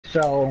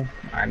So,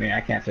 I mean,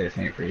 I can't say the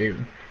same for you.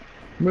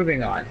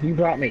 Moving on, you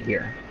brought me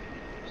here.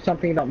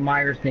 Something about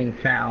Myers being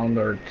found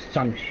or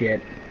some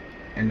shit,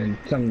 and then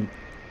some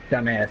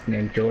dumbass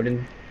named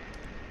Jordan.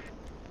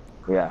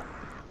 Yeah.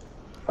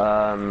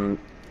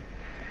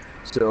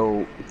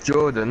 So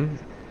Jordan,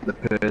 the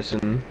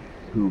person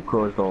who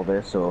caused all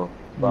this or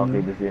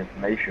gave us the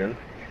information,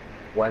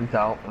 went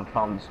out and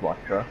found the SWAT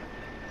truck.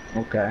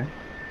 Okay.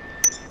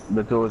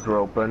 The doors were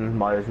open,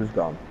 Myers was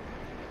gone.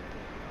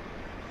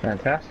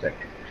 Fantastic.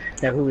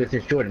 Now, who is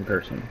this Jordan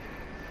person?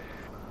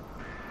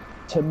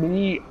 To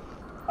me,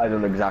 I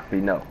don't exactly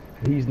know.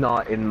 He's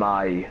not in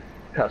my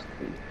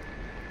custody.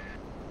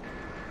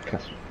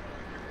 Custody.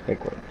 Big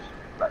words.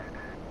 Right.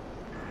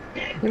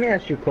 Let me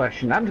ask you a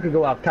question. I'm just gonna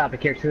go off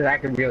topic here so that I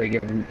can really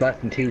give less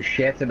than two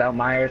shits about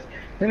Myers.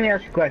 Let me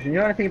ask you a question. You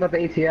know anything about the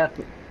ATF?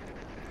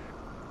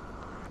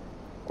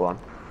 Go on.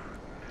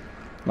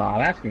 No,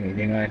 I'm asking you.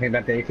 Do you know anything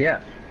about the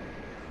ATF?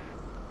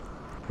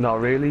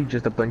 Not really,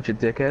 just a bunch of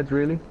dickheads,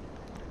 really.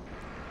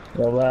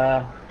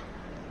 Well,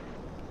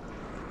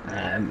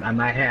 I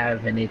might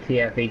have an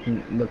ATF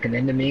agent looking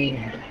into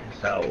me,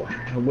 so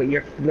with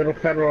your little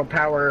federal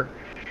power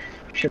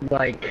should,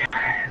 like,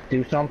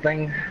 do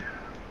something.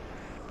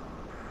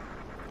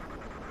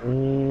 I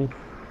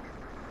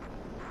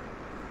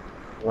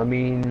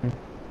mean,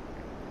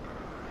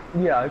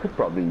 yeah, I could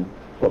probably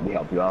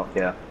help you out,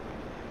 yeah.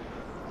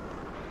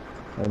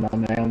 Oh, my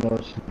man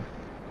Wilson.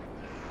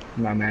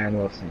 My man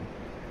Wilson.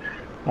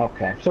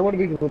 Okay, so what do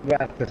we do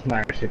about this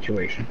Myers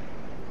situation?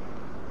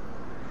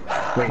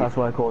 Wait. That's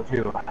why I called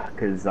you,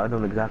 because I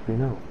don't exactly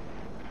know.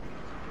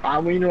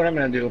 Well, you know what I'm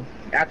gonna do?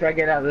 After I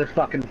get out of this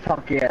fucking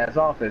funky ass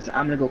office,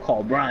 I'm gonna go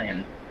call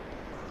Brian.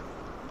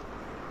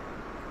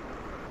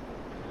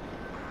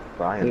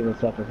 Brian? See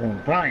what's up with him.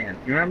 Brian,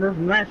 you remember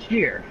from last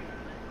year?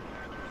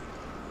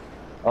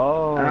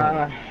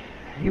 Oh.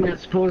 He was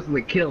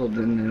supposedly killed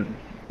when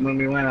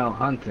we went out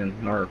hunting,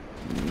 or,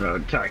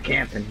 sorry,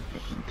 camping.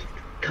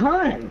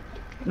 Con!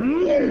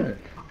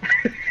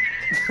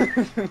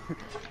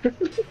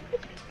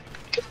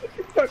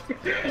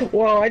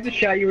 Whoa, I just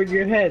shot you in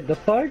your head. The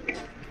fuck?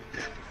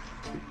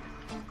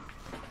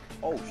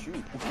 Oh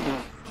shoot.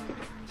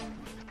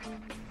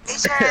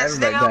 Bitch ass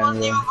nigga, I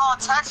wasn't even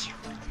gonna touch you.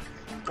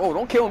 Oh,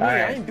 don't kill me.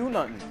 Right. I ain't do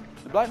nothing.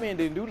 The black man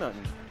didn't do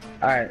nothing.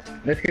 Alright,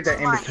 let's get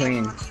that in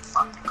between.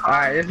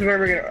 Alright, this is where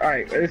we're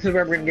gonna this is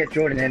where we're gonna get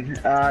Jordan in.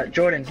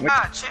 Jordan. Chill.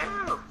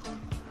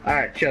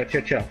 Alright,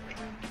 chill.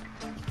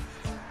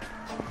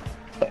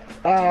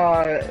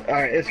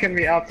 Alright, it's gonna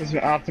be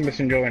Optimus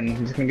and Jordan.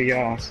 It's gonna be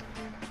y'all's.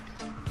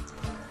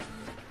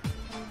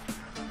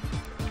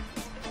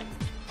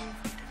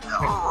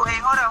 Oh,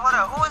 wait, hold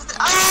on. Who is this?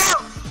 Oh!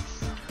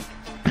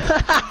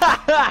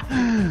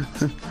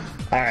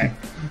 Alright.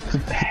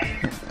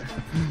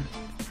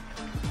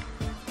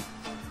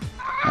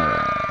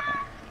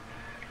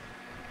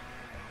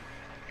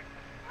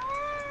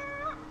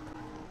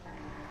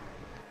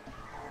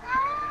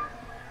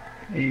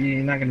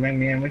 You're not gonna bring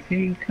me in with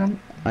you? Come.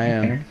 I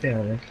am. Okay, see how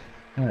it is.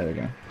 Oh, there we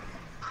go.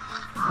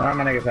 Alright,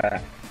 my niggas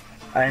at.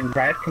 And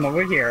Bryce, come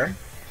over here.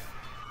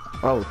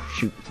 Oh,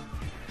 shoot.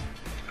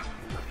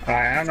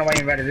 Alright, I don't know why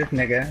you invited this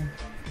nigga.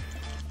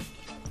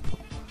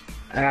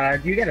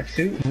 Do you got a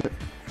suit?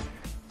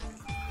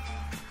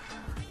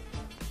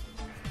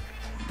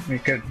 We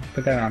could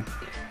put that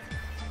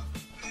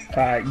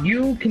on.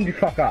 You can just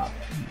fuck off.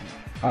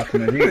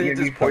 Awesome. He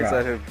just points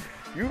at him.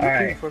 You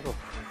Alright. fuck off.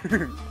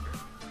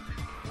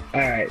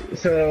 Alright,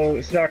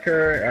 so,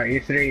 Stalker, alright, you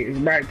three.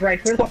 Right,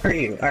 Bryce, where the fuck are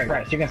you? Alright,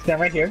 Bryce, you're gonna stand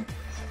right here.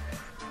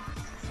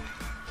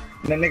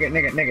 No, nigga.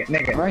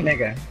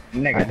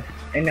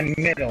 In the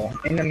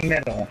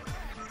middle.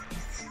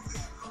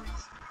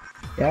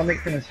 Y'all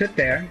make gonna sit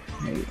there.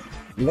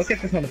 Look at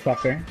this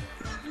motherfucker.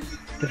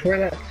 Just wear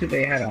that suit that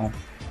you had on.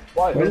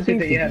 Why? Wear the suit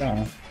that you had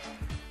on.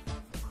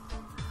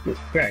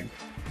 Greg.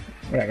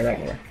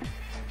 Whatever.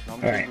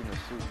 Alright.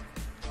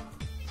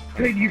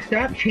 Could you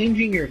stop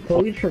changing your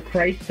clothes for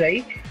Christ's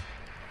sake?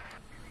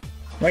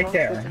 Right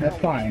there, that's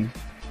fine.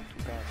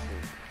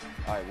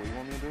 Alright, what do you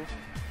want me to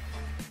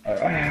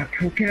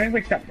do? Can I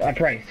like stop?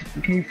 Bryce,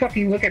 can you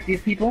fucking look at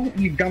these people?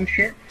 You dumb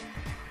shit.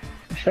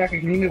 Stalker,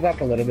 can you move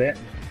up a little bit?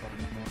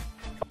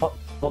 Oh,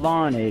 hold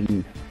on,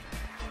 Aiden.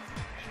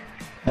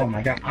 Oh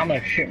my god, I'm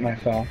gonna shit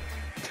myself.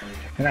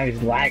 And now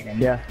he's lagging.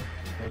 Yeah.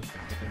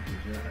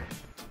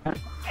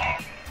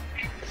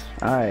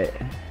 Alright.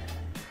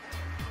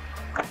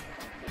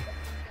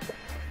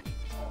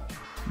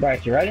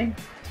 Bryce, you ready?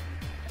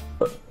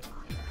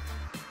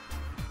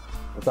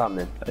 What's up,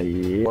 man?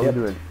 Yeah. What are you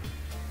doing?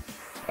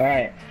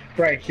 Alright.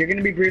 Bryce, you're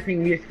gonna be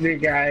briefing these three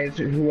guys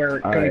who are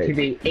going to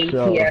be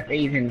ATF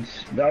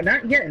agents. No,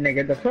 not yet,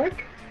 nigga, the fuck?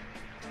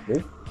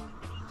 Me?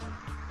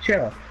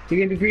 Chill.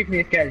 You're gonna be briefing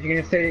these guys. You're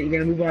gonna say that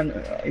you're gonna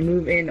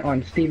move in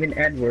on Stephen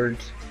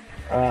Edwards,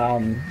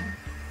 on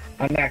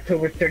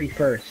October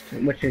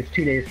 31st, which is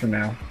 2 days from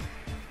now.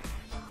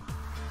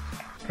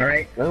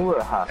 Alright? Then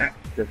we're half,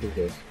 just in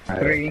case.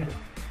 3,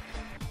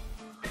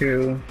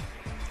 2,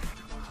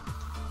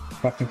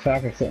 fucking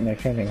soccer sitting there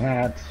changing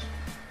hats.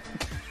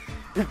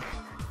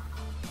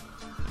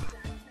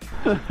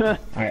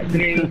 Alright,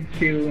 3,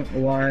 2,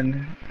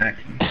 1,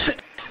 action.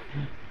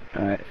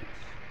 Alright.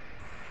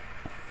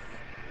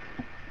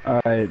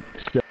 Alright,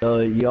 so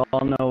you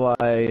all know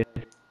why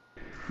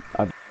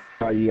I've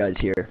brought you guys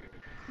here.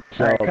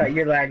 So, Alright, cut,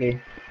 you're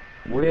laggy.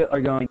 we are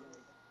going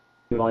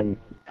to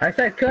I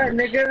said cut,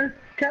 nigga!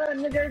 Cut,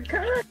 nigga,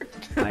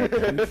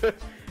 cut!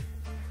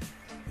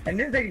 And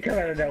then they can come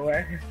out of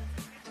nowhere.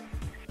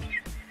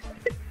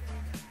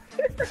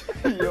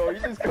 Yo, he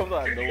just comes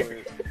out of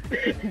nowhere.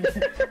 He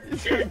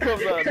just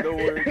comes out of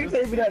nowhere. I'm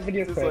saving that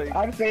video just clip. like,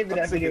 I'm saving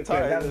that video sick and clip.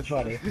 That tired was of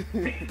funny.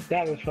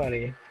 That was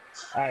funny.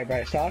 Alright,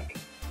 Bryce, talk.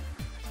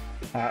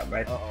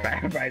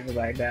 Bryce is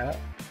like that.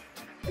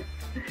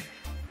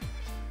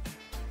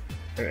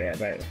 Oh yeah,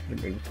 Bryce, the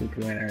big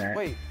cuckoo internet.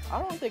 Wait, I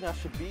don't think I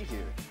should be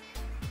here.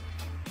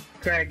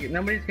 Craig,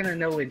 nobody's gonna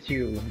know it's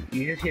you.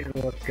 You just here to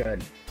look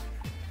good.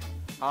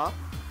 Huh?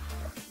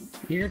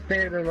 You just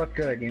there to look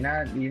good. You're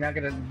not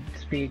gonna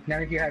speak.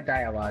 None of you have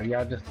dialogue.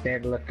 Y'all just there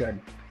to look good.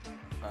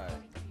 Alright.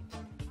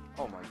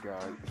 Oh my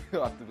god.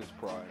 After this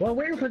pride. Well,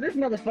 waiting for this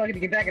motherfucker to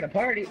get back at the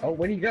party. Oh,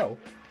 where'd he go?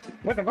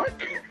 What the fuck?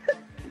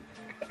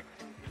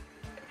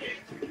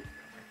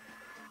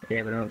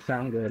 Yeah, but it don't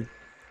sound good.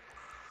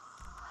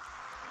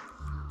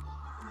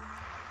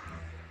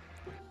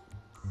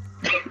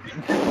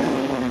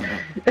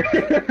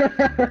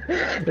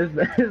 This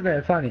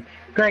is funny.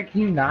 Greg,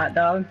 can you not,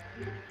 dog?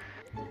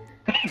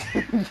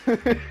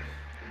 I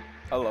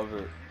love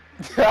it.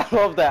 I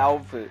love the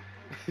outfit.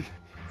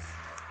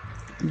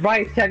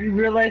 Bryce, have you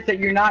realized that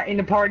you're not in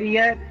the party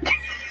yet?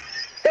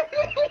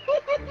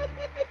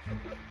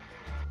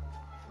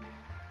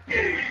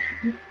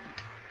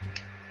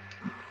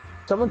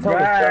 Someone tell me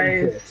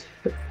Bryce.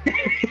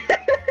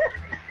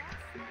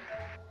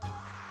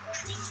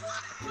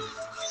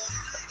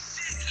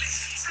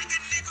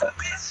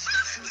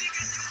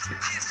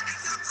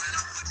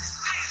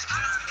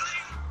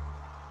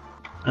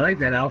 I like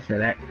that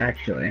outfit,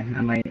 actually.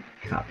 I might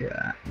copy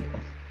that.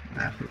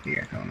 That's what you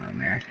got going on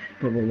there.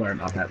 But we'll learn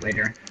about that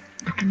later.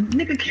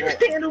 Nigga, can you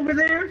stand over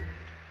there?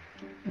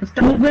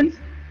 Stop moving.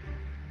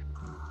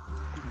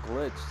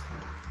 Glitched.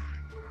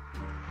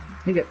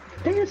 Nigga,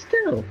 stand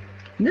still.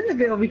 This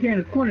nigga over here in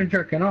the corner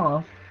jerking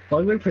off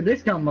while we wait for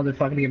this dumb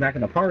motherfucker to get back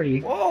in the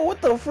party. Whoa,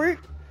 what the freak?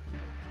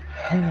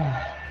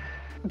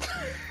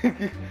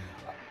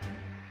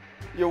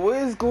 Yo, what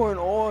is going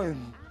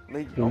on?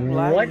 Like, I'm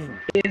What lagging.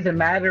 is the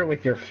matter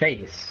with your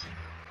face?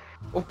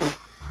 Oh,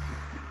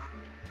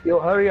 Yo,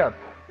 hurry up.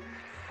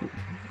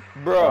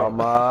 bro. Oh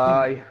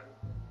my.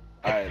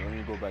 Alright, let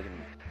me go back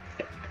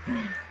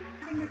in.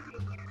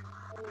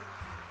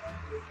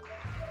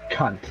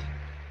 Cunt.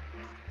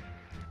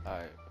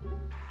 Alright.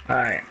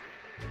 Alright.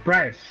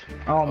 Bryce.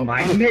 Oh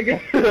my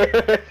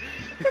nigga.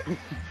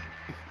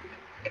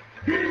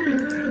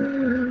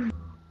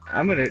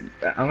 I'm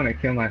gonna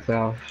kill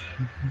myself.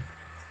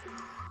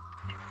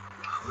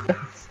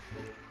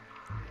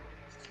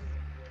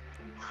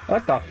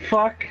 What the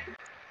fuck?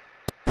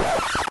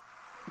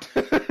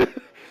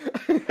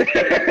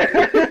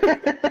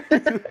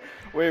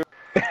 Wait.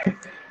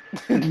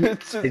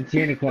 It's just, It's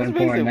unicorn this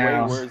makes porn it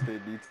now. way worse than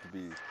it needs to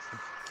be.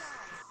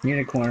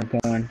 Unicorn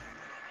porn.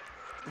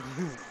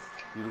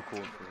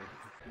 Unicorn porn.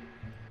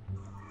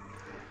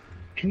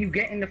 Can you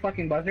get in the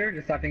fucking buzzer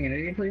to stop being an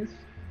idiot, please?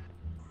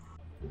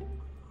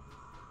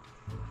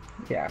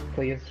 Yeah,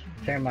 please.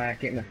 Jeremiah,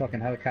 get in the fucking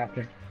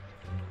helicopter.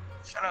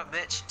 Shut up,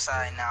 bitch.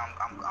 Sorry, now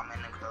I'm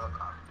in the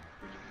helicopter.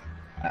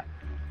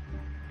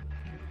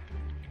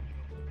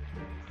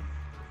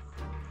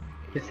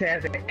 This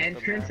has an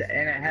entrance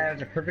and it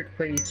has a perfect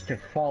place to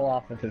fall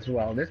off of as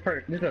well. This is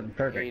perfect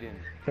Aiden,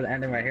 for the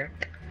ending right here.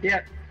 Yeah,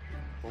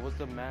 what was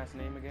the mask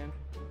name again?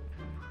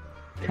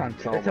 cunt.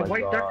 Oh It's a my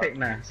white God. duct tape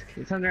mask.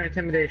 It's under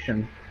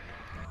intimidation.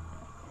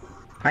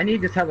 I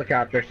need this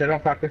helicopter, so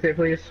don't fuck with it,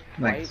 please.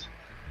 Thanks.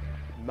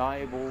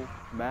 Malleable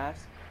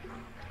mask?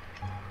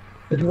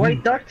 It's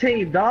white duct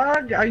tape,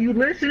 dog. Are you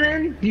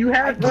listening? Do you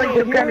have like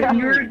some kind of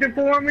ear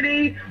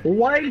deformity?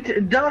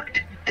 White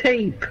duct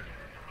tape.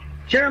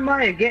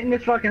 Jeremiah, get in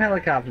this fucking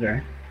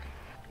helicopter.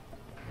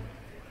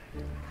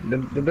 The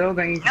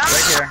building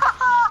right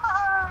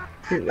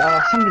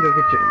here. Somebody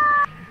go get you.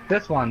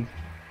 This one.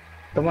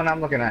 The one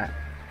I'm looking at.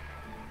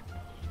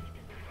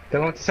 The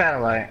one with the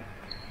satellite.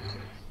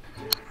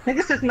 I think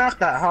this is not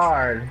that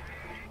hard.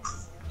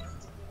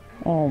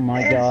 Oh my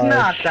It's god.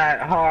 not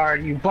that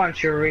hard, you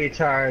bunch of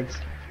retards.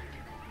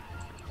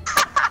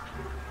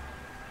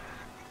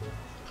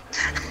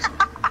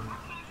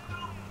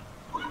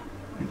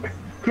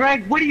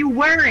 Greg, what are you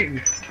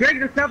wearing? Greg,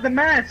 that's not the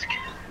mask.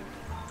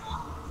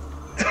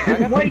 I got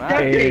the White mask.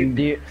 duct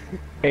tape.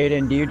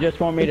 Aiden, do you just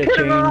want me to Put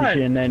it on. change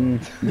and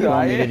then you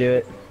want me to do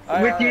it?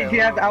 Do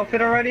you have the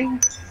outfit already?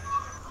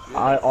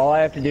 All I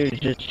have to do is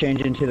just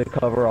change into the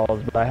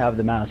coveralls, but I have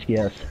the mask,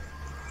 yes.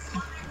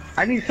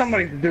 I need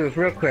somebody to do this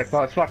real quick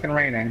while it's fucking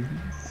raining.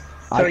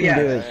 I So can yeah,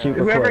 do it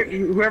super quick.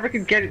 whoever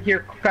can get it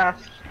here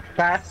fast,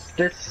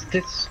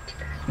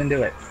 then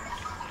do it.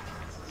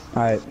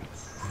 Alright.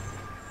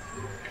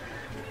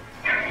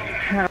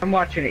 I'm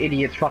watching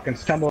idiots fucking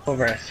stumble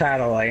over a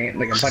satellite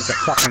like a bunch of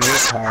fucking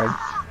retards.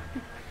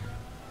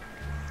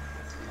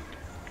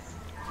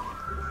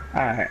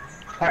 Alright.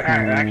 Alright,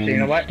 actually, you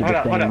know what? Hold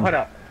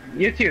up.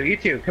 You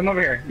two, come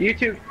over here. You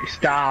two,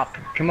 stop.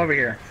 Come over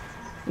here.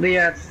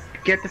 Leah,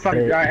 get the fuck.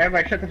 Alright,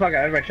 everybody shut the fuck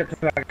up.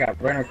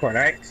 We're gonna record,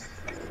 alright?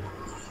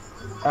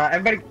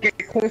 Everybody get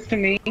close to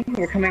me.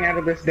 We're coming out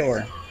of this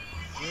door.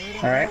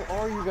 Alright? Where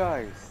are you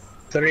guys?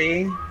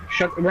 3,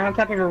 we're on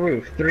top of a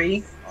roof.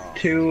 3,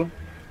 2,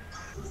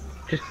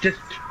 just.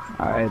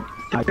 Alright,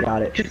 I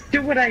got it. Just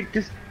do what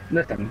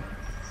listen.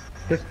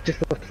 Just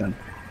listen.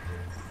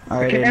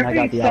 Alright, Can and I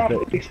got everybody the stop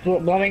outfit.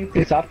 blowing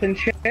this up and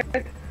shit?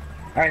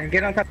 Alright,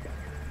 get on top.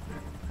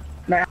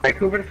 Now, like,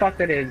 whoever the fuck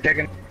that is, they're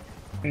gonna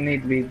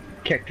need to be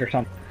kicked or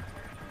something.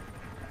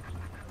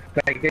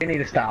 Like, they need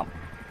to stop.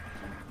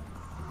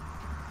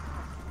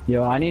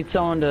 Yo, I need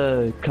someone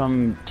to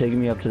come take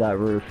me up to that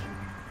roof.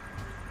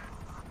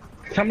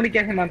 Somebody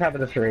get him on top of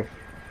this roof.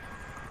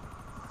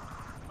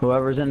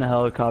 Whoever's in the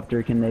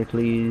helicopter, can they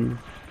please?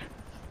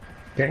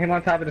 Get him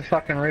on top of this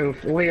fucking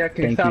roof. Leah,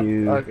 can you Thank stop?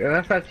 you.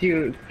 Unless that's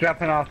you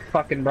dropping off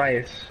fucking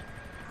Bryce.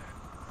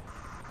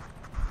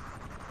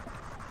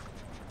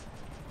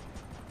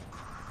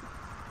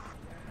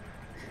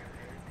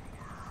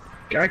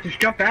 Alright, just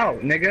jump out,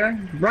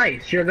 nigga.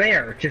 Bryce, you're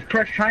there. Just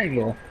press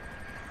triangle.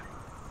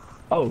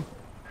 Oh.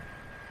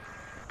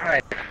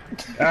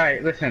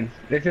 Alright, listen.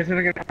 This isn't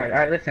gonna hurt.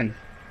 Alright, listen.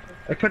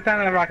 Let's put down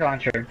that rocket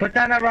launcher. Put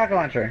down that rocket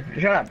launcher.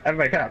 Shut up.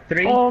 Everybody, shut up.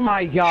 3. Oh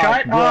my god,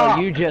 Shut bro, up.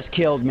 you just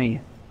killed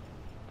me.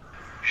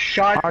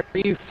 Shut Are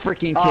you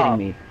freaking up. kidding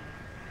me?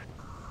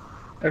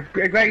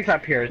 Greg's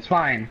up here. It's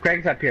fine.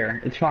 Greg's up here.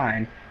 It's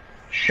fine.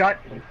 Shut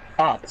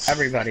up,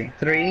 everybody.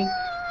 3,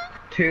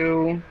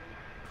 2.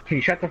 Can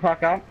you shut the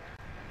fuck up?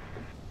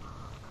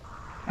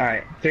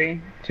 Alright.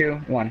 3, 2,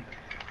 1.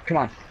 Come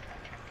on.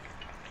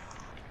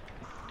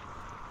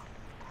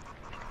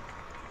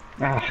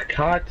 Ah,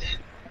 cut.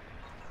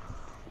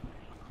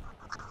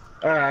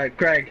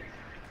 Greg.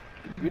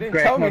 You didn't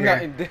Greg, tell me come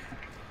here. nothing.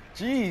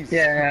 Jeez.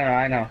 Yeah,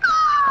 I know.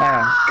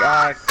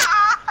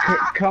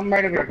 Come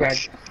right over here,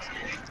 Greg.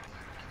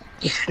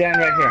 Just stand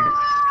right here.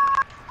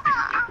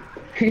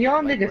 Can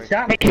y'all need to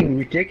stop making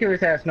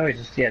ridiculous ass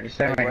noises? Yeah, just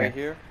stand right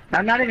here.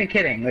 I'm not even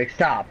kidding. Like,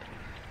 stop.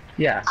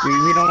 Yeah,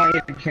 we don't want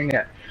you to sing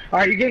that.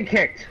 Alright, you're getting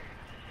kicked.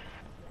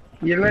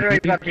 You're literally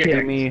about to get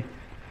kicked. Me.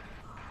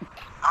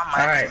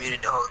 I might be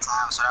muted the whole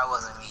time, so that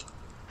wasn't me.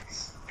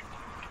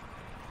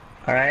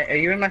 Alright, are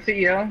you in my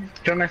CEO?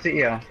 Join my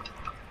CEO.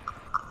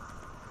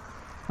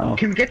 Oh.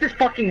 Can we get this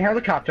fucking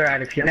helicopter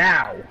out of here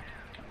now?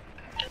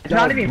 It's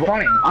not even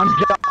funny. I'm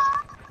just...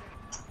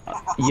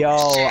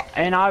 Yo,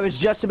 and I was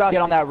just about to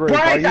get on that roof. Are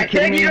Bryce, you I kidding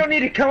said me? you don't need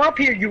to come up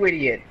here, you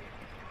idiot!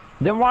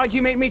 Then why'd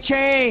you make me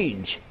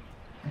change?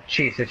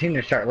 Jesus, you need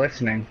to start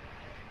listening.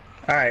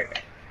 Alright.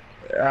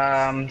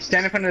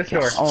 Stand in front of this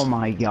door. Oh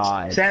my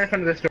god. Stand in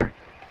front of this door.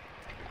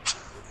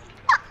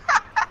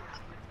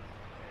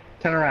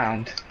 Turn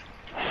around.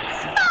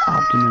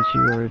 Optimus,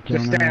 you're a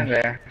Just stand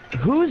there.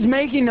 Who's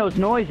making those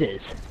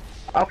noises?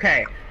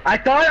 Okay. I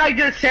thought I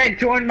just said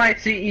join my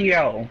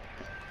CEO.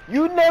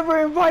 You never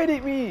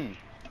invited me.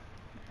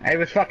 It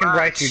was fucking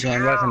Bryce you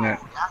joined, wasn't it?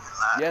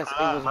 Yes,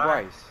 it was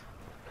Bryce.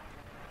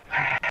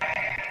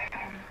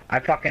 I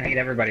fucking hate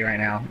everybody right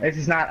now. This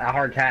is not a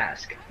hard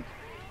task.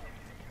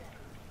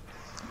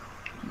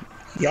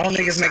 Y'all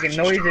niggas making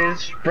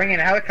noises, bringing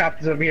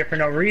helicopters over here for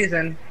no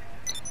reason.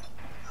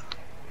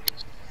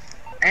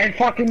 And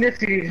fucking this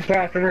dude just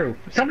fell off the roof.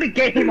 Somebody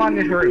get him on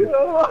this roof.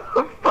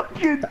 I'm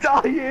fucking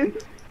dying.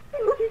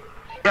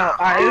 Yo,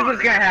 alright, this is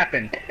what's gonna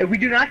happen. If we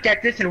do not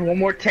get this in one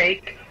more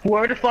take,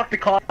 whoever the fuck the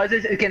cause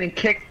is getting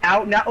kicked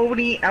out, not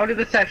only out of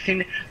the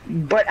session,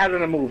 but out of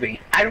the movie.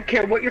 I don't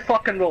care what your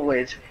fucking role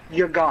is,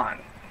 you're gone.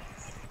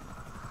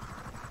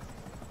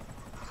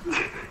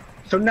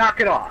 So knock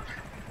it off.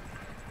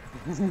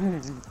 I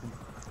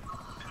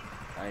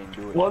ain't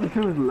doing What it. if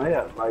it was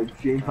Leia? Like,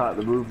 she ain't part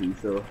of the movie,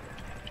 so.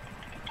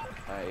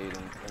 I ate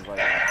him. Invite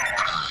him.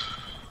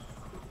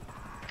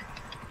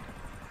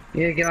 You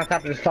need to get on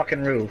top of this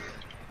fucking roof.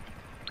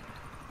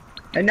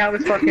 And now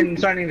it's fucking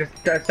starting to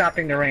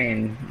stopping the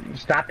rain.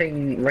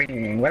 Stopping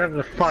raining. Whatever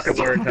the fuck the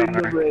words In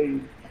the are.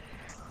 rain.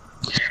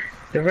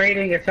 The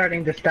raining is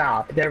starting to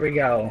stop. There we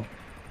go.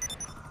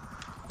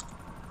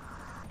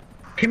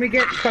 Can we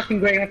get fucking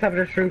Greg on top of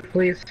this roof,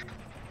 please?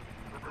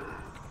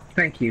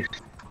 Thank you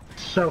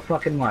so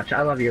fucking much.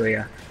 I love you,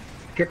 Leah.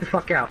 Get the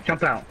fuck out.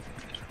 Jump out.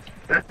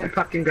 That's the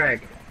fucking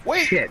Greg.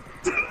 Wait. Shit.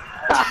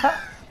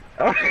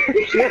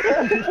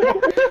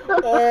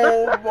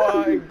 Oh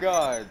my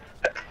god.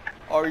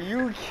 Are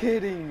you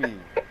kidding me?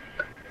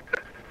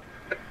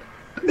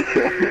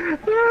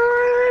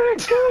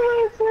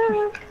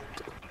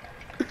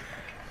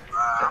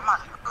 I'm not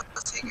gonna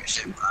go take your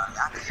shit, bro.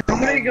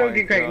 Somebody Oh go my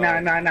get Greg.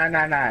 God.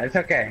 Nah. It's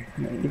okay.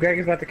 Greg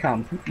is about to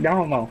come. No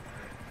homo.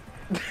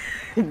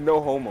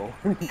 No homo.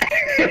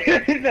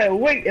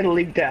 Wait, it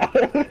leaked out.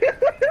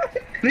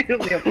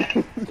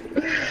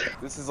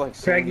 This is like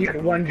so Craig, many you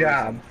had one bloopers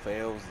job. and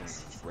fails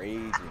and rage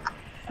and...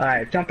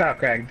 Alright, jump out,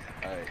 Craig.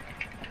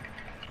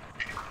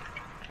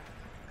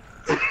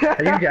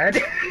 Are you dead?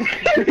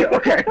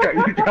 Okay, I thought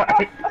you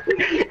died.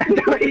 I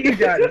thought you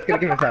died. Let's go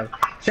give us up.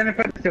 Stand in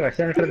front of the store.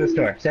 Stand in front of the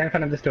store. Stand in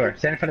front of the store.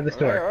 Stand in front of the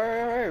store.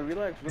 Alright,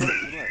 relax.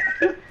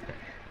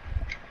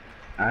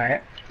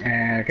 Alright,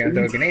 and gonna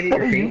throw a grenade at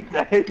your feet.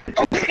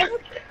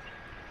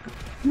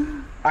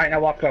 Alright, now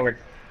walk forward.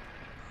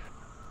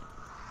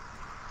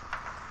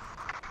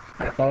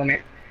 Alright, follow me.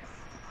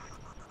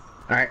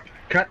 Alright,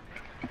 cut.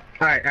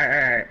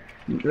 Alright.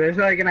 This is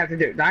all you're gonna have to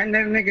do. All you're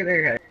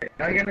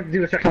gonna have to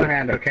do is start your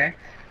hand, okay?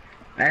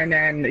 And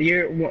then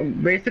you're going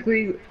to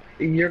basically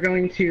you're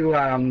gonna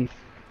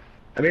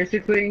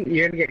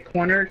get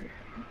cornered,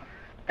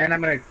 and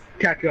I'm gonna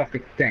cut you off the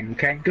thing,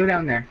 okay? Go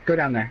down there.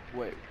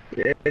 Wait.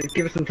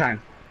 Give us some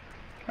time.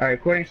 Alright,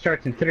 recording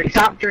starts in 3.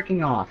 Stop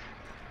jerking off.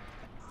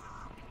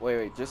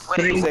 Wait, just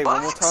Wait, say what?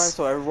 one more time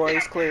so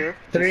everybody's clear.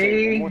 Just 3,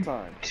 say one more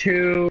time.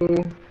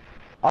 2.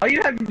 All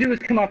you have to do is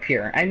come up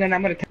here, and then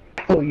I'm gonna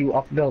tackle you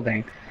off the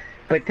building.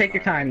 But take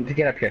your time to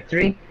get up here.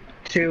 3,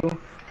 2,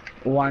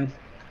 1.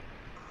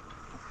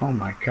 Oh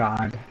my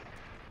god.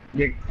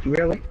 You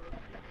really?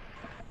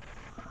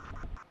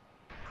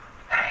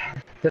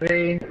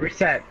 3,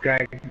 reset,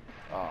 Greg.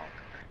 Oh.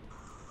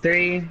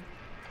 3,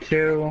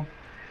 2,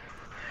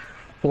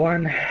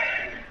 1.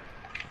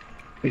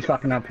 He's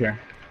fucking up here.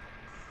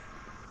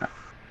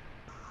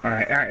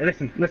 Alright,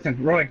 listen,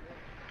 Roy.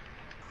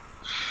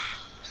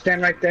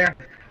 Stand right there.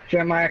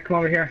 Jeremiah, come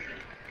over here.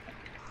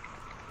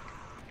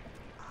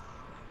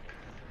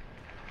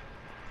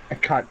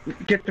 Cut.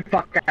 Get the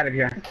fuck out of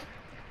here.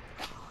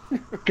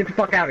 Get the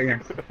fuck out of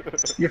here.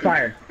 You're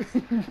fired.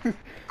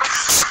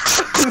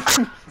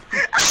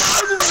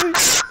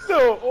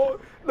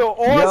 No, all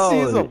I see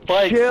is a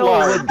bike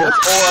fly. With the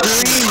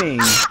screaming.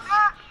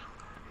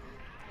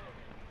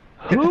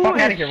 Get the fuck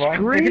out of is here, Roy.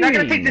 If you're not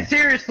gonna take screaming? this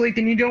seriously,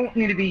 then you don't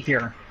need to be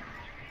here.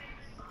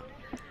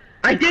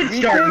 I did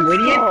start, you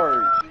idiot!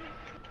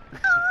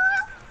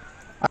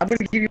 I'm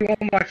gonna give you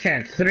one more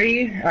chance.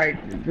 3, alright,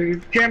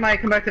 Jeremiah,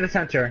 come back to the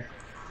center.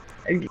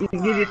 You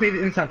just made it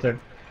in the center.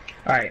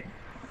 Alright.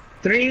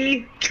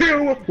 3,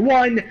 2,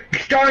 1,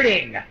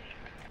 starting!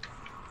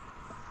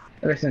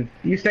 Listen,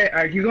 you stay,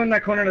 you go in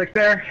that corner like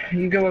there,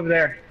 you go over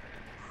there.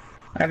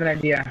 I have an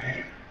idea.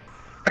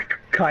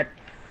 Cut.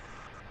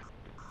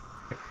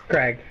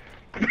 Craig.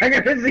 I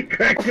gotta see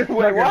Craig just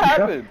Wait, what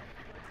happened?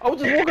 I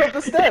was just walking up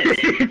the steps.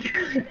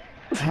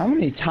 How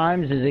many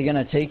times is it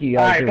gonna take you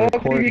guys to both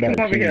of record you that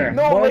come over scene? here.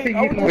 No, Both like, of you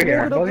I was come just over here.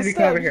 walking up Both the of you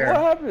come over steps. here.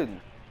 What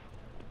happened?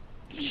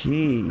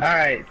 Jeez.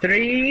 Alright,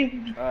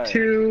 3, Alright.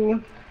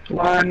 2,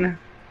 1.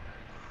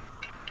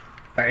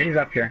 Alright, he's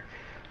up here.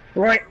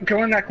 Right,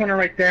 go in that corner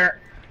right there.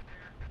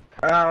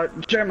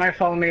 Jeremiah,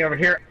 follow me over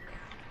here.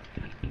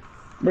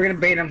 We're gonna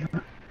bait him. Yeah,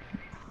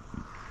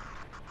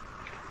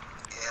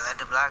 let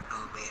the black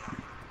dude bait him.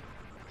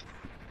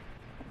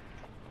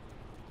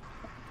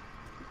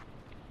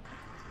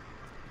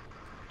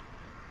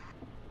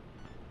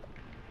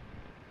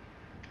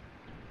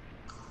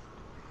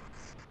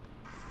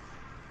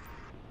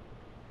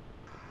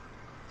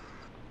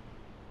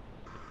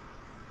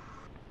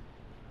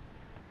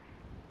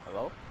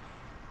 Hello?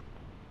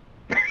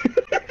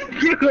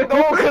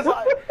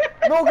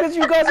 No, cause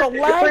you guys are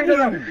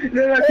lagging.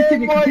 No,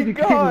 continue,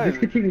 God.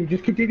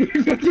 just continue.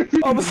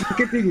 I'm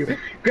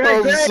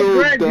Greg, so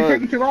Greg, done. you're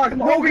taking too long.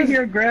 Come over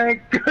here,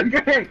 Greg.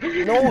 Greg.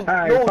 No,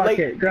 Alright, fuck like,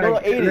 it. Greg, no,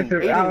 Aiden,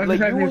 listen, Aiden, like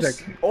have you was,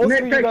 music. all three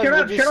of you guys Shut were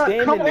up, just shut up.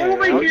 standing Come there.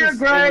 over I was here, just,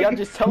 Greg. I'm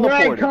just Greg,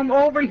 teleporting. come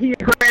over here,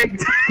 Greg.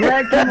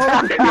 Greg, come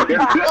over here.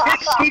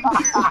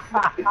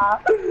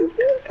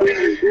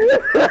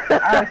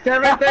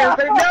 Stand right there.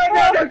 No,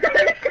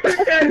 Greg.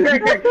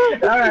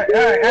 Alright,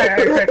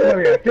 come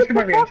over here. Just come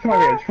over here.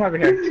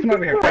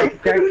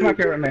 Greg, come up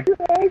here with me.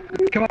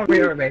 Come over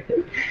here with me.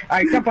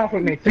 Alright, jump off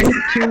with me. 3,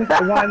 2,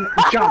 1,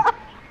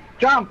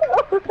 jump.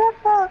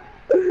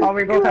 Oh,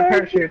 we both have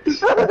parachutes.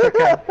 That's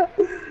okay.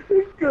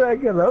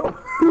 Greg, hello.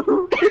 I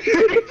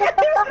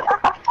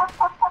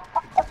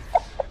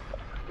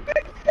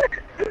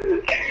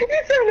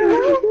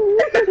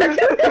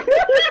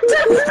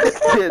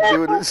can't do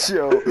this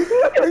show. I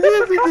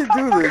can't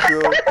do this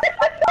show.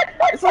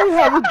 It's like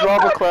having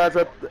drama class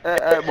at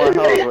my house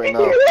right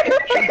now.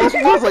 This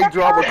feels like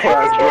drama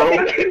class, bro.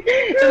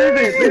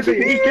 Listen,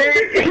 he can't.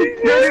 He's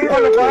doing it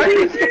for the bus.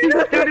 He's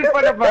doing it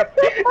for the bus.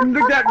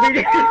 Look at that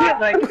video.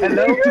 Like,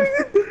 hello?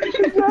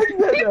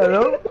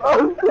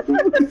 What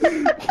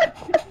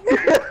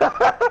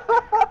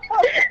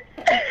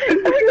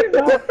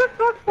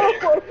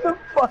the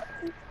fuck?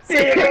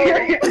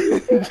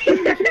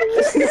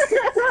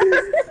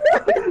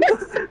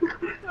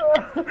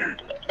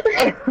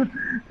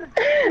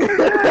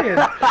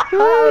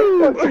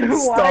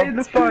 Why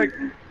the fuck?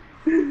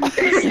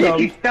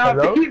 Stop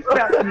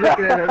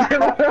looking at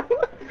him.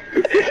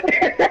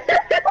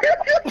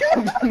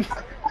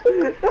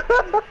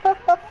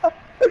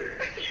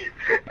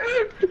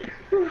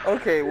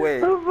 Okay,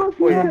 wait.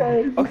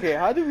 Okay,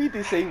 how do we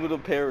disable the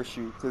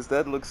parachute? Cause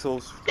that looks so.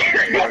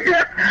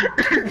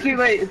 Too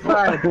late. It's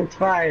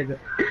fine.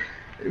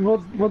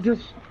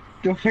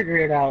 We'll figure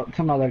it out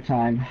some other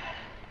time.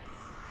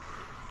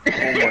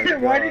 my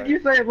Why God. did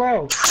you say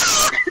low?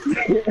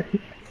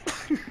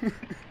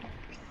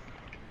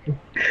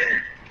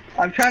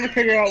 I'm trying to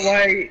figure out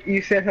why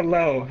you said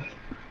hello.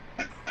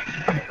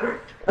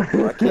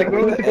 Like,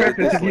 what was the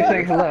purpose of you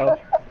saying hello?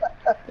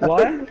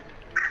 What?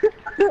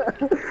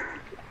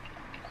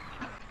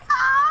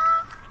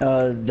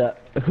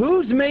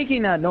 Who's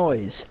making that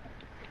noise?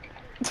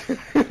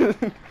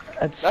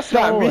 That's not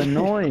so me.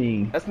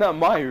 annoying. That's not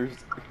Myers.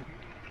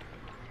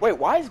 Wait,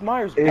 why is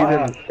Myers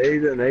black?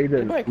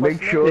 Aiden, Wait, make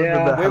question sure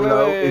Yeah. that the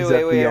hello is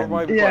at the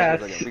end. Be Yes.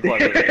 quiet for a second. Be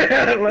quiet for a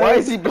second. Why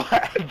is he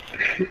black?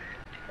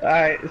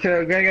 Alright,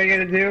 so Greg, all you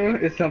gotta do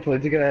is simple.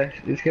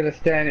 He's gonna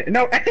stand.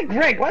 No, I think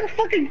Greg. Why the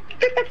fuck are you?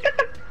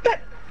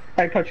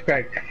 I punch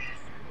Greg.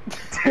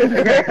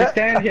 Greg, just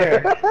stand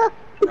here.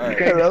 Alright.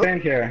 Greg, just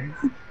stand here.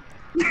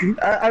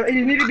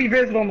 You need to be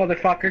visible,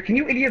 motherfucker. Can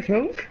you idiots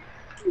move?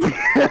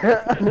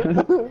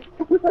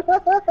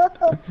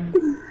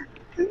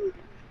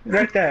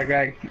 Right there,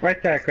 Greg.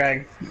 Right there,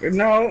 Greg.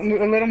 No,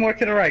 a little more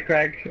to the right,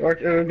 Greg. Or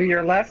it would be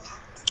your left.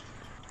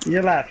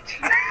 Your left.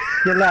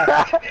 Your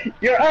left.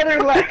 Your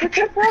other left.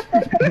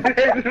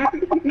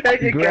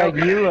 There you Greg,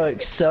 go. you look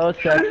so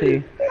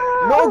sexy.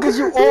 No, because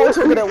you all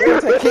took it at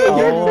once. I can't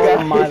hear you guys.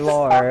 Oh my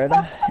lord.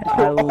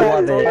 I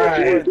love it.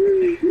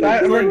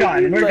 Alright. We're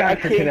done. We're I done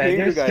for can't today.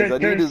 hear you guys. I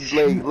need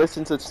to like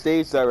listen to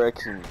stage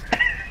direction.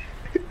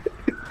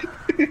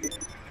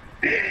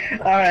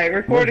 Alright,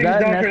 recording's Was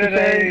that done for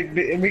necessary?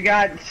 today. We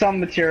got some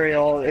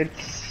material.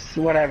 It's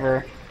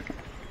whatever.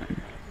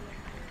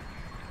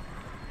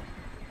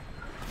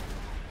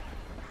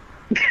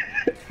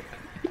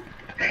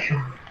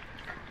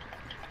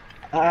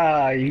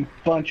 Ah, you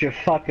bunch of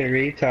fucking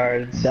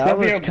retards. That They'll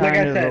be was like kind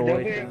I of said, a they'll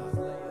waste. be-